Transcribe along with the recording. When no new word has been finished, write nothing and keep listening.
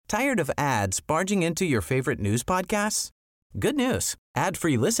Tired of ads barging into your favorite news podcasts? Good news.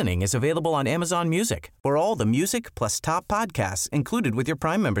 Ad-free listening is available on Amazon Music for all the music plus top podcasts included with your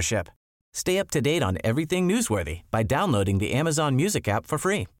Prime membership. Stay up to date on everything newsworthy by downloading the Amazon Music app for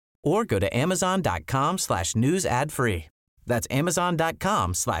free or go to amazon.com/news ad free. That's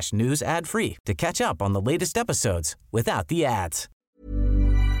amazon.com/news ad free to catch up on the latest episodes without the ads.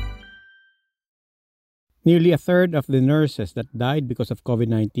 Nearly a third of the nurses that died because of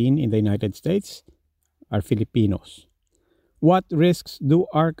COVID-19 in the United States are Filipinos. What risks do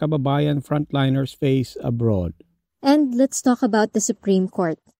our kababayan frontliners face abroad? And let's talk about the Supreme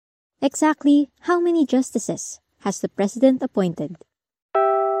Court. Exactly how many justices has the President appointed?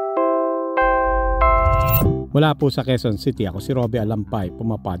 Mula po sa Quezon City, ako si Robbie Alampay,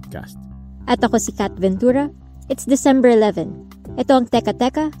 Puma-Podcast. At ako si Kat Ventura. It's December 11. Ito ang Teka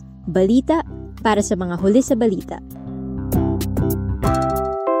Teka, balita para sa mga huli sa balita.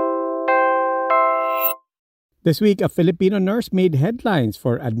 This week, a Filipino nurse made headlines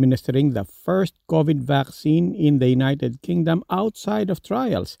for administering the first COVID vaccine in the United Kingdom outside of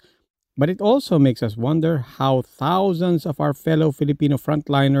trials. But it also makes us wonder how thousands of our fellow Filipino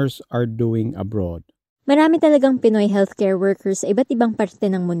frontliners are doing abroad. Marami talagang Pinoy healthcare workers sa iba't ibang parte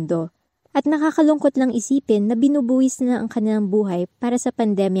ng mundo. At nakakalungkot lang isipin na binubuwis na ang kanilang buhay para sa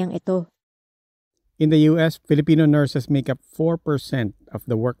pandemyang ito. In the US, Filipino nurses make up 4% of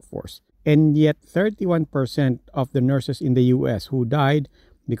the workforce. And yet 31% of the nurses in the US who died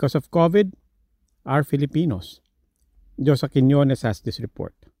because of COVID are Filipinos. Josa Quiñones has this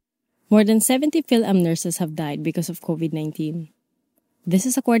report. More than 70 PhilAm nurses have died because of COVID-19. This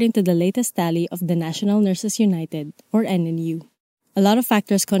is according to the latest tally of the National Nurses United, or NNU. A lot of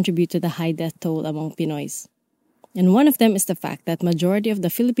factors contribute to the high death toll among Pinoys. And one of them is the fact that majority of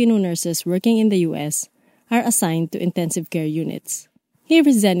the Filipino nurses working in the US are assigned to intensive care units. Here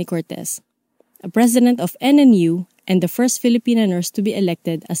is Zenny Cortez, a president of NNU and the first Filipina nurse to be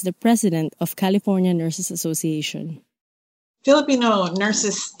elected as the president of California Nurses Association. Filipino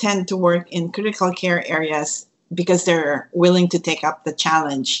nurses tend to work in critical care areas because they're willing to take up the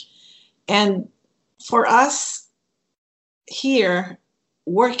challenge. And for us here,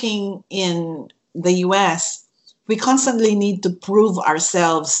 working in the US, we constantly need to prove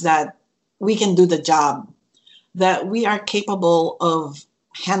ourselves that we can do the job, that we are capable of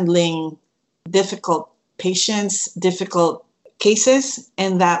handling difficult patients, difficult cases,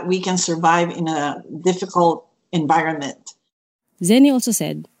 and that we can survive in a difficult environment. Zenny also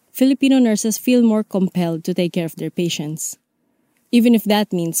said Filipino nurses feel more compelled to take care of their patients, even if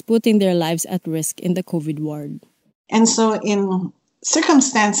that means putting their lives at risk in the COVID ward. And so in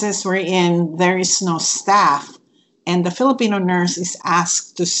circumstances wherein there is no staff and the Filipino nurse is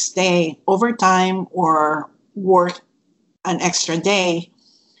asked to stay overtime or work an extra day,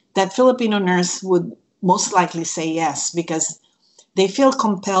 that Filipino nurse would most likely say yes because they feel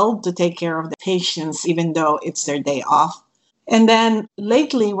compelled to take care of the patients even though it's their day off. And then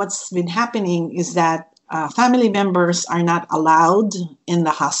lately what's been happening is that family members are not allowed in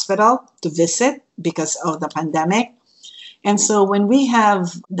the hospital to visit because of the pandemic. And so when we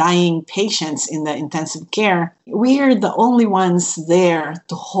have dying patients in the intensive care, we are the only ones there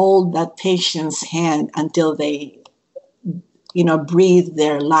to hold that patient's hand until they, breathe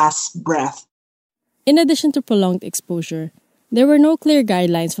their last breath. In addition to prolonged exposure, there were no clear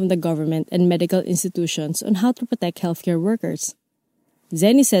guidelines from the government and medical institutions on how to protect healthcare workers.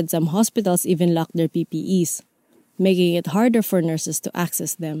 Zenny said some hospitals even locked their PPEs, making it harder for nurses to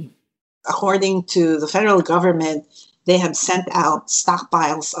access them. According to the federal government, they have sent out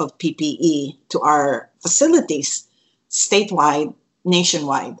stockpiles of PPE to our facilities, statewide,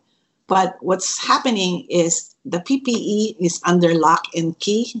 nationwide. But what's happening is the PPE is under lock and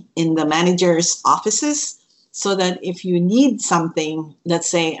key in the manager's offices, so that if you need something, let's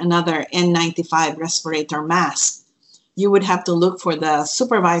say another N95 respirator mask, you would have to look for the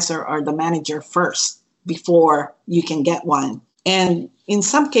supervisor or the manager first before you can get one. And in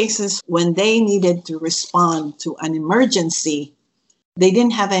some cases, when they needed to respond to an emergency, they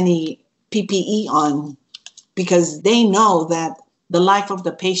didn't have any PPE on because they know that the life of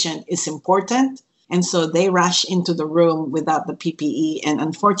the patient is important. And so they rush into the room without the PPE. And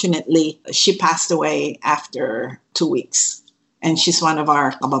unfortunately, she passed away after 2 weeks. And she's one of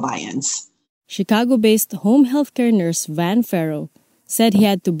our kababayans. Chicago-based home healthcare nurse Van Farrow said he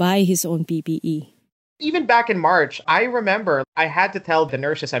had to buy his own PPE. Even back in March, I remember I had to tell the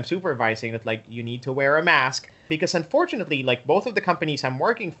nurses I'm supervising that, you need to wear a mask. Because unfortunately, both of the companies I'm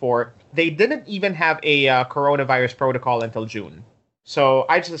working for, they didn't even have a coronavirus protocol until June. So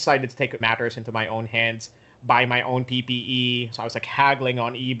I just decided to take matters into my own hands, buy my own PPE. So I was like haggling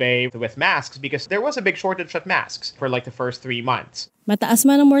on eBay with masks because there was a big shortage of masks for like the first 3 months. Mataas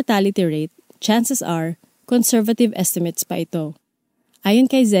man ang mortality rate, chances are, conservative estimates pa ito. Ayon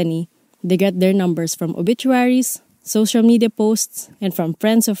kay Zenny, they get their numbers from obituaries, social media posts, and from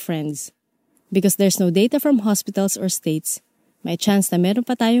friends of friends. Because there's no data from hospitals or states, may chance na meron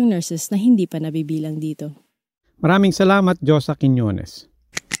pa tayong nurses na hindi pa nabibilang dito. Maraming salamat, Josa Quiñones.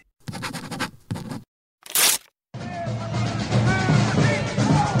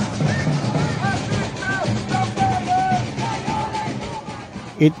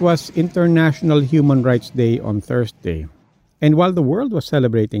 It was International Human Rights Day on Thursday. And while the world was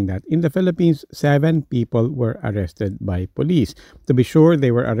celebrating that, in the Philippines, 7 people were arrested by police. To be sure, they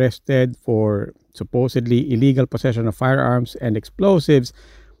were arrested for supposedly illegal possession of firearms and explosives.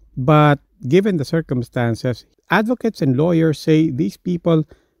 But given the circumstances, advocates and lawyers say these people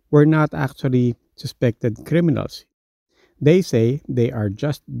were not actually suspected criminals. They say they are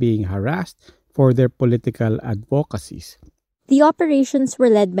just being harassed for their political advocacies. The operations were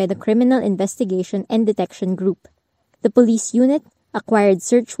led by the Criminal Investigation and Detection Group. The police unit acquired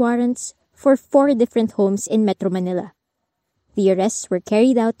search warrants for 4 different homes in Metro Manila. The arrests were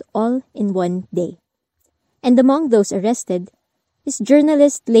carried out all in one day. And among those arrested is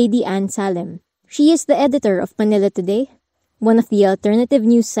journalist Lady Ann Salem. She is the editor of Manila Today, one of the alternative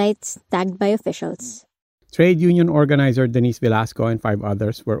news sites tagged by officials. Trade union organizer Denise Velasco and 5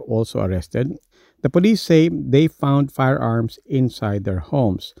 others were also arrested. The police say they found firearms inside their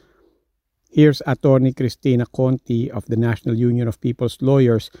homes. Here's Attorney Cristina Conti of the National Union of People's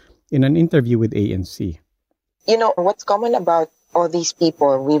Lawyers in an interview with ANC. You know, what's common about all these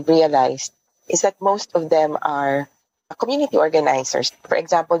people, we've realized, is that most of them are community organizers. For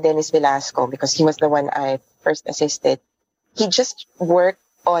example, Dennis Velasco, because he was the one I first assisted, he just worked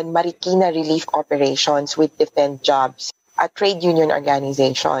on Marikina relief operations with Defend Jobs, a trade union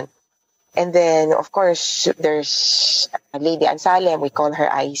organization. And then, of course, there's Lady Ann Salem, we call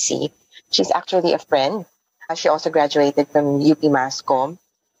her IC. She's actually a friend. She also graduated from UP Mascom,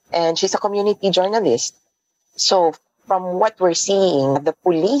 and she's a community journalist. So from what we're seeing, the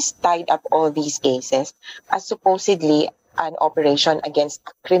police tied up all these cases as supposedly an operation against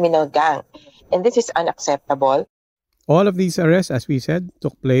a criminal gang. And this is unacceptable. All of these arrests, as we said,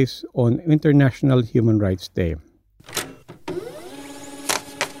 took place on International Human Rights Day.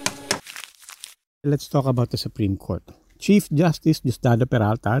 Let's talk about the Supreme Court. Chief Justice Diosdado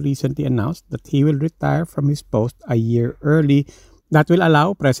Peralta recently announced that he will retire from his post a year early. That will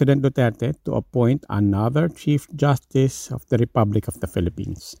allow President Duterte to appoint another Chief Justice of the Republic of the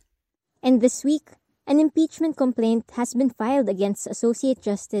Philippines. And this week, an impeachment complaint has been filed against Associate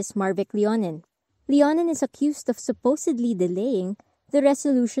Justice Marvic Leonen. Leonen is accused of supposedly delaying the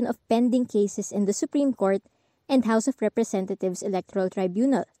resolution of pending cases in the Supreme Court and House of Representatives Electoral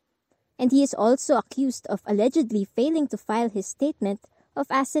Tribunal. And he is also accused of allegedly failing to file his statement of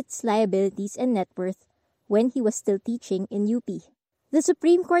assets, liabilities, and net worth when he was still teaching in UP. The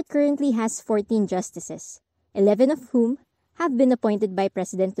Supreme Court currently has 14 justices, 11 of whom have been appointed by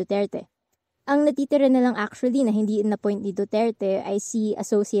President Duterte. Ang natitira na lang actually na hindi in-appoint ni Duterte ay si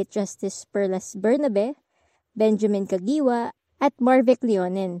Associate Justice Perlas Bernabe, Benjamin Caguiwa, at Marvic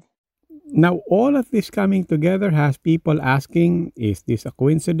Leonen. Now, all of this coming together has people asking, is this a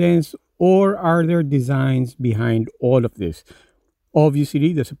coincidence or are there designs behind all of this?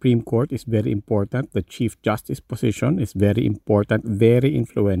 Obviously, the Supreme Court is very important. The Chief Justice position is very important, very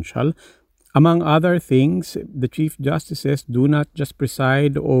influential. Among other things, the Chief Justices do not just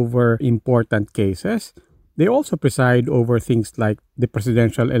preside over important cases. They also preside over things like the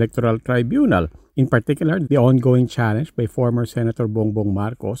Presidential Electoral Tribunal, in particular, the ongoing challenge by former Senator Bongbong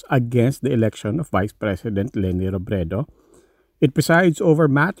Marcos against the election of Vice President Leni Robredo. It presides over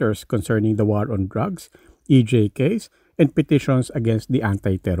matters concerning the war on drugs, EJ case, and petitions against the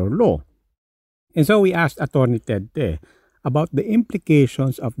anti-terror law. And so we asked Attorney Ted Te about the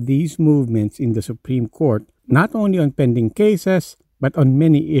implications of these movements in the Supreme Court, not only on pending cases, but on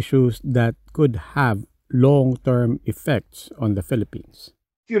many issues that could have long-term effects on the Philippines.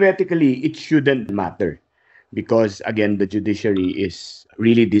 Theoretically, it shouldn't matter because, again, the judiciary is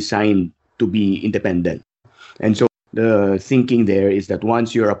really designed to be independent. And so the thinking there is that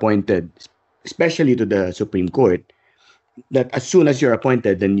once you're appointed, especially to the Supreme Court, that as soon as you're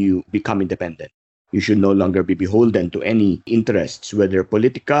appointed, then you become independent. You should no longer be beholden to any interests, whether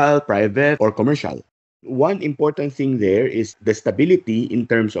political, private, or commercial. One important thing there is the stability in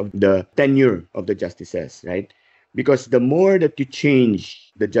terms of the tenure of the justices, right? Because the more that you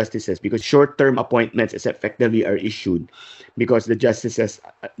change the justices, because short-term appointments is effectively are issued, because the justices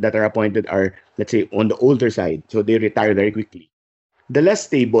that are appointed are, let's say, on the older side, so they retire very quickly. The less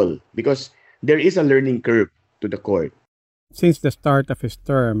stable, because there is a learning curve to the court. Since the start of his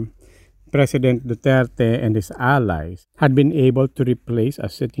term, President Duterte and his allies had been able to replace a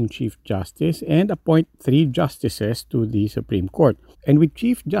sitting Chief Justice and appoint 3 justices to the Supreme Court. And with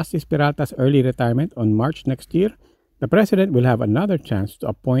Chief Justice Peralta's early retirement on March next year, the President will have another chance to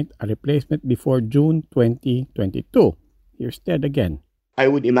appoint a replacement before June 2022. Here's Ted again. I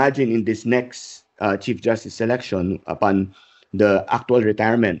would imagine in this next Chief Justice selection, upon the actual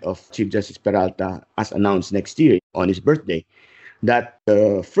retirement of Chief Justice Peralta as announced next year on his birthday, that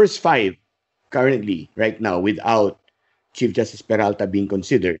the first 5 currently, right now, without Chief Justice Peralta being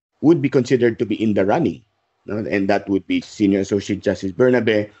considered, would be considered to be in the running. No? And that would be Senior Associate Justice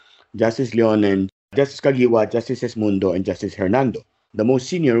Bernabe, Justice Leonen, Justice Caguioa, Justice Esmundo, and Justice Hernando. The most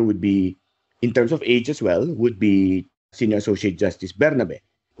senior would be, in terms of age as well, would be Senior Associate Justice Bernabe,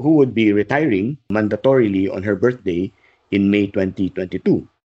 who would be retiring mandatorily on her birthday in May 2022.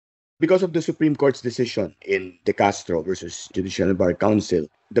 Because of the Supreme Court's decision in De Castro versus Judicial Bar Council,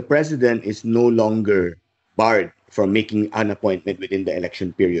 the President is no longer barred from making an appointment within the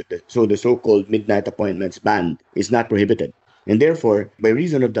election period. So the so-called midnight appointments ban is not prohibited. And therefore, by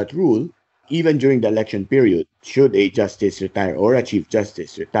reason of that rule, even during the election period, should a justice retire or a chief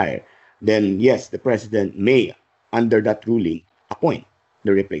justice retire, then yes, the President may, under that ruling, appoint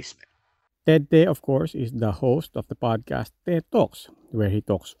the replacement. Ted Te, of course, is the host of the podcast Te Talks, where he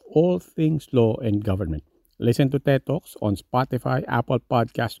talks all things law and government. Listen to Te Talks on Spotify, Apple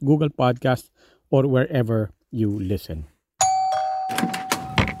Podcasts, Google Podcasts, or wherever you listen.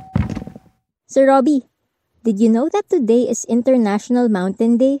 Sir Robbie, did you know that today is International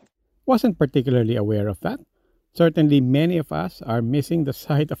Mountain Day? Wasn't particularly aware of that. Certainly, many of us are missing the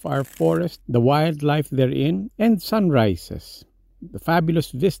sight of our forest, the wildlife therein, and sunrises. The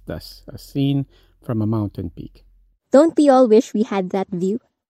fabulous vistas as seen from a mountain peak. Don't we all wish we had that view?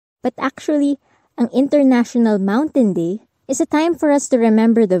 But actually, ang International Mountain Day is a time for us to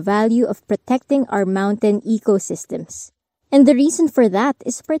remember the value of protecting our mountain ecosystems. And the reason for that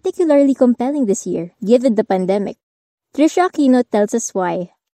is particularly compelling this year, given the pandemic. Trisha Aquino tells us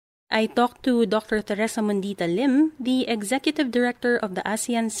why. I talked to Dr. Teresa Mondita Lim, the Executive Director of the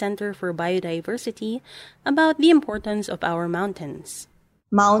ASEAN Center for Biodiversity, about the importance of our mountains.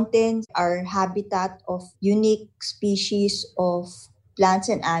 Mountains are habitat of unique species of plants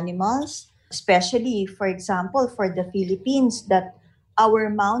and animals, especially, for example, for the Philippines, that our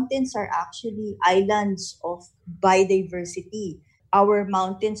mountains are actually islands of biodiversity. Our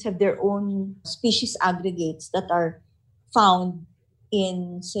mountains have their own species aggregates that are found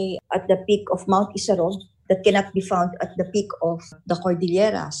in, say, at the peak of Mount Isarog that cannot be found at the peak of the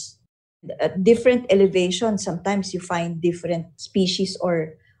Cordilleras. At different elevations, sometimes you find different species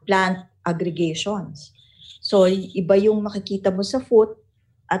or plant aggregations. So, iba yung makikita mo sa foot,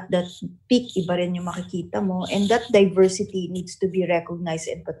 at that peak, iba rin yung makikita mo, and that diversity needs to be recognized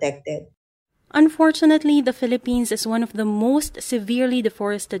and protected. Unfortunately, the Philippines is one of the most severely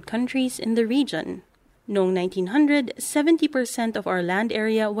deforested countries in the region. Noong 1900, 70% of our land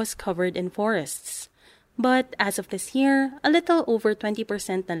area was covered in forests. But as of this year, a little over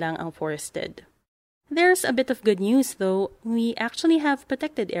 20% na lang ang forested. There's a bit of good news though. We actually have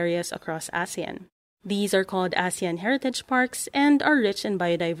protected areas across ASEAN. These are called ASEAN Heritage Parks and are rich in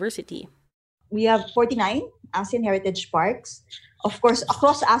biodiversity. We have 49 ASEAN Heritage Parks. Of course,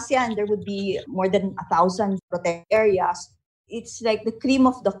 across ASEAN, there would be more than 1,000 protected areas. It's like the cream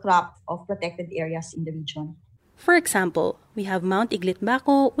of the crop of protected areas in the region. For example, we have Mount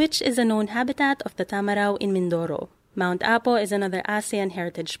Iglitbaco, which is a known habitat of the Tamarao in Mindoro. Mount Apo is another ASEAN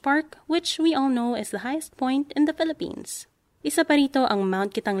Heritage Park, which we all know is the highest point in the Philippines. Isa pa rito ang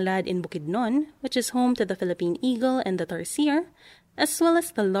Mount Kitanglad in Bukidnon, which is home to the Philippine eagle and the tarsier, as well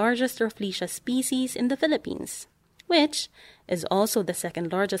as the largest Rafflesia species in the Philippines, which is also the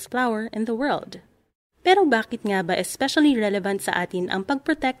second largest flower in the world. Pero bakit nga ba especially relevant sa atin ang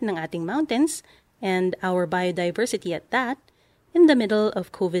pag-protect ng ating mountains and our biodiversity at that in the middle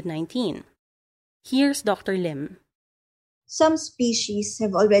of COVID-19? Here's Dr. Lim. Some species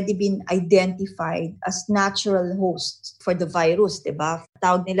have already been identified as natural hosts for the virus, diba?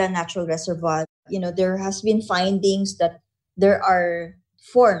 Tawag nila natural reservoir. There has been findings that there are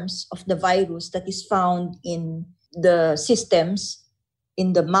forms of the virus that is found in the systems,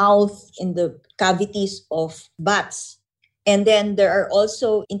 in the mouth, in the cavities of bats. And then there are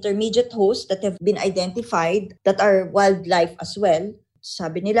also intermediate hosts that have been identified that are wildlife as well.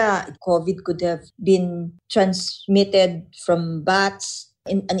 Sabi nila, COVID could have been transmitted from bats.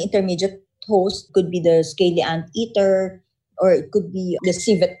 An intermediate host could be the scaly anteater, or it could be the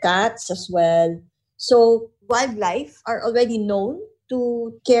civet cats as well. So wildlife are already known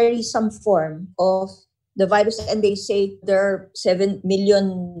to carry some form of the virus, and they say there are 7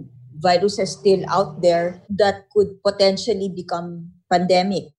 million viruses still out there that could potentially become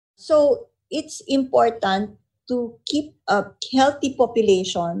pandemic. So it's important to keep a healthy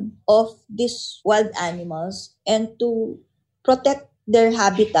population of these wild animals and to protect their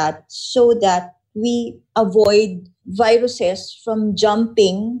habitat so that we avoid viruses from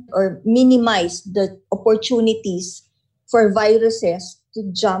jumping or minimize the opportunities for viruses to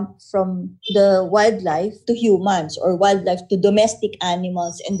jump from the wildlife to humans, or wildlife to domestic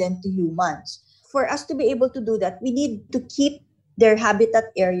animals and then to humans. For us to be able to do that, we need to keep their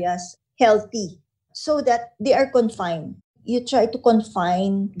habitat areas healthy so that they are confined. You try to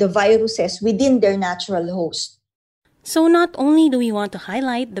confine the viruses within their natural host. So not only do we want to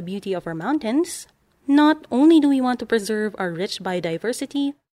highlight the beauty of our mountains, not only do we want to preserve our rich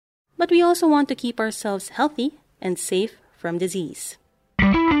biodiversity, but we also want to keep ourselves healthy and safe from disease.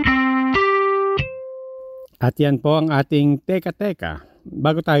 At yan po ang ating teka-teka.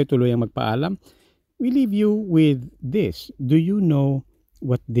 Bago tayo tuluyang magpaalam, we leave you with this. Do you know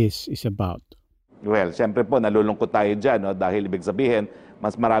what this is about? Well, siyempre po, nalulungkot tayo dyan, no? Dahil ibig sabihin,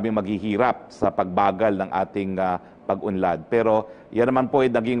 mas maraming maghihirap sa pagbagal ng ating pag-unlad. Pero yan naman po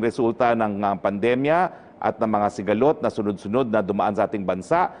ay naging resulta ng pandemya at ng mga sigalot na sunod-sunod na dumaan sa ating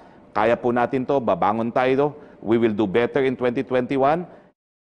bansa. Kaya po natin to, babangon tayo. We will do better in 2021.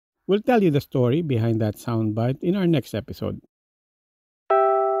 We'll tell you the story behind that soundbite in our next episode.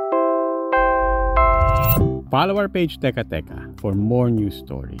 Follow our page Teka Teka for more news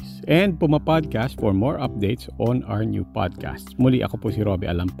stories. And Puma Podcast for more updates on our new podcasts. Muli ako po si Robbie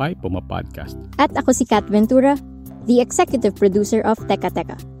Alampay, Puma Podcast. At ako si Kat Ventura, the executive producer of Teka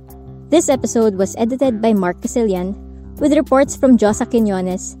Teka. This episode was edited by Mark Casilian with reports from Josa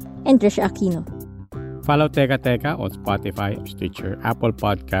Quiñones and Trisha Aquino. Follow Teka Teka on Spotify, Stitcher, Apple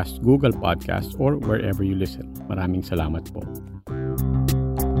Podcasts, Google Podcasts, or wherever you listen. Maraming salamat po.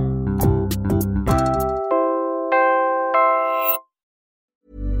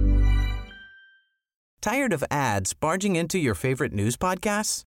 Tired of ads barging into your favorite news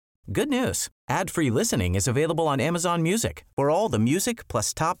podcasts? Good news. Ad-free listening is available on Amazon Music for all the music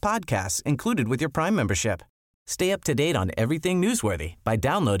plus top podcasts included with your Prime membership. Stay up to date on everything newsworthy by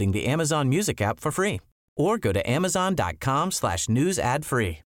downloading the Amazon Music app for free or go to amazon.com/news ad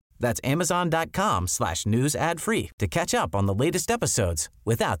free. That's amazon.com/news ad free to catch up on the latest episodes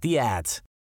without the ads.